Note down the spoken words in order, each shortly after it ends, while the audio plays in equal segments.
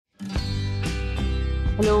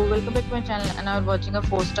Hello, welcome back to my channel and I'm watching a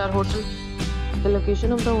 4-star hotel. The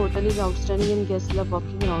location of the hotel is outstanding and guests love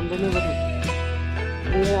walking around the neighborhood.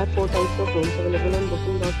 We have 4 types of rooms available on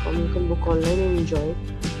booking.com. You can book online and enjoy it.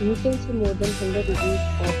 You can see more than 100 reviews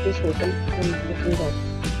of this hotel on booking.com.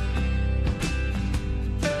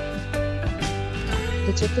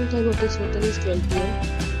 The check-in time of this hotel is 12 p.m.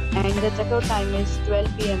 and the checkout time is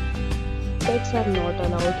 12 p.m. Pets are not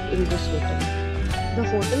allowed in this hotel. The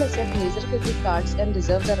hotel accepts major credit cards and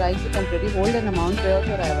reserves the right to temporarily hold an amount prior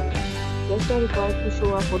to arrival. Guests are required to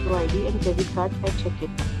show a photo ID and credit card at check-in.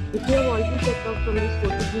 If you have already checked out from this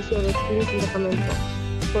hotel, please share your experience in the comment box.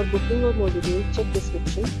 For booking or more details, check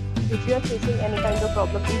description. If you are facing any kind of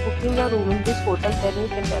problem in booking a room in this hotel, then you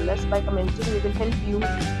can tell us by commenting. We will help you.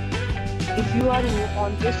 If you are new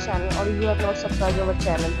on this channel or you have not subscribed our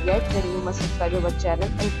channel yet, then you must subscribe our channel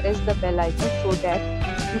and press the bell icon so that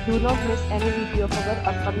you do not miss any video of our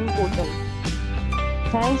upcoming hotel.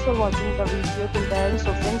 Thanks for watching the video till the end.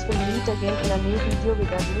 So friends, will meet again in a new video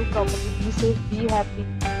with a new property. Be safe, be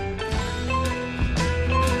happy.